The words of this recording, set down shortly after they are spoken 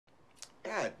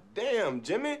Damn,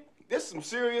 Jimmy, this some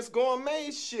serious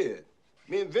gourmet shit.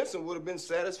 Me and Vincent would have been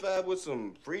satisfied with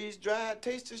some freeze-dried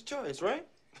Taster's Choice, right?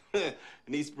 And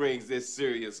he springs this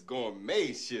serious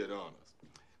gourmet shit on us.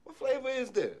 What flavor is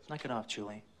this? Knock it off,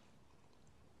 Julie.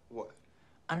 What?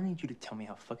 I don't need you to tell me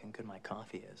how fucking good my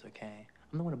coffee is, okay?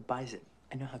 I'm the one who buys it.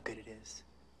 I know how good it is.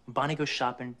 When Bonnie goes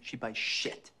shopping, she buys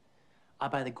shit. I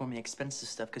buy the gourmet expensive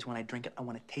stuff because when I drink it, I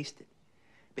want to taste it.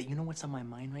 But you know what's on my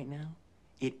mind right now?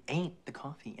 It ain't the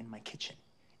coffee in my kitchen.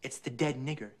 It's the dead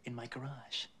nigger in my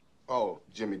garage. Oh,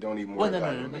 Jimmy, don't even worry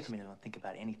about it. No, don't think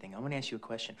about anything. I want to ask you a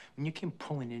question. When you came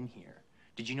pulling in here,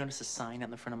 did you notice a sign out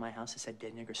in the front of my house that said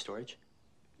dead nigger storage?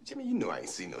 Jimmy, you know I ain't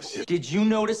seen no shit. Did you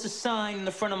notice a sign in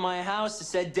the front of my house that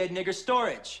said dead nigger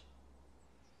storage?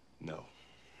 No,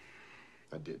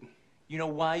 I didn't. You know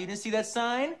why you didn't see that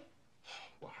sign?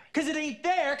 Why? Because it ain't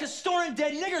there, because storing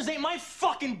dead niggers ain't my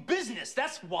fucking business.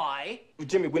 That's why.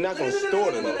 Jimmy, we're not gonna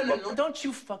store them. No. Don't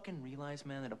you fucking realize,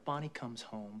 man, that if Bonnie comes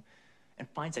home and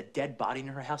finds a dead body in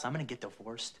her house, I'm gonna get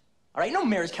divorced? All right, no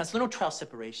marriage counseling, no trial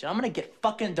separation. I'm gonna get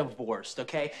fucking divorced,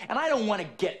 okay? And I don't want to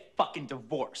get fucking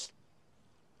divorced.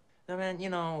 I mean, you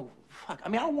know, fuck. I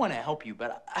mean, I want to help you,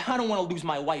 but I don't want to lose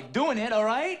my wife doing it, all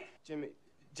right? Jimmy,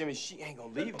 she ain't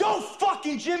gonna leave us. Don't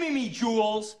fucking Jimmy me,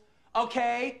 Jules,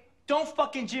 okay? Don't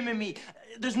fucking Jimmy me.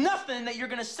 There's nothing that you're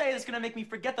gonna say that's gonna make me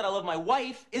forget that I love my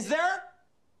wife, is there?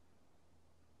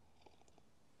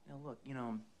 Now, look, you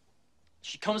know,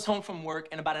 she comes home from work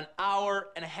in about an hour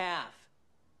and a half.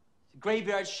 It's a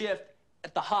graveyard shift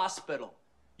at the hospital.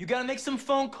 You gotta make some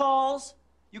phone calls.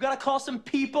 You gotta call some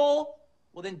people.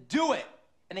 Well, then do it.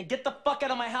 And then get the fuck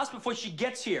out of my house before she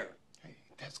gets here. Hey,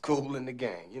 that's cool in the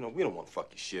gang. You know, we don't want to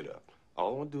fuck your shit up.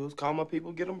 All I want to do is call my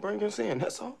people, get them, bring us in.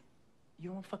 That's all. You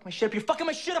don't want to fuck my shit up. You're fucking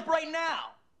my shit up right now.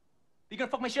 You're gonna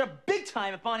fuck my shit up big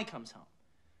time if Bonnie comes home.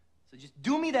 So just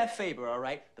do me that favor, all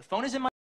right? The phone is in my